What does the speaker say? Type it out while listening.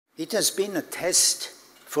It has been a test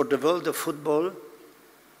for the world of football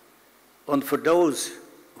and for those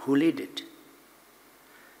who lead it.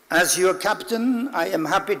 As your captain, I am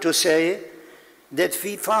happy to say that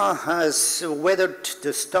FIFA has weathered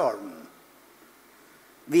the storm.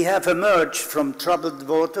 We have emerged from troubled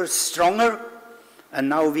waters stronger, and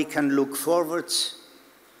now we can look forwards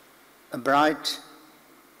a bright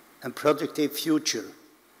and productive future.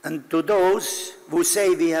 And to those who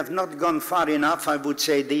say we have not gone far enough, I would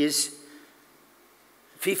say this: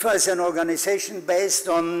 FIFA is an organization based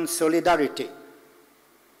on solidarity,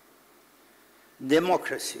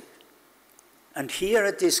 democracy. And here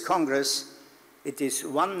at this Congress, it is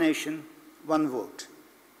one nation, one vote,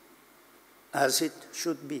 as it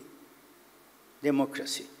should be,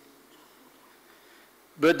 democracy.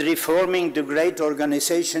 But reforming the great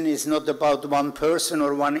organization is not about one person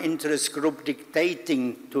or one interest group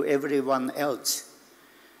dictating to everyone else.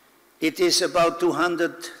 It is about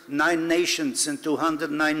 209 nations and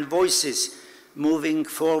 209 voices moving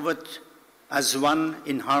forward as one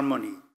in harmony.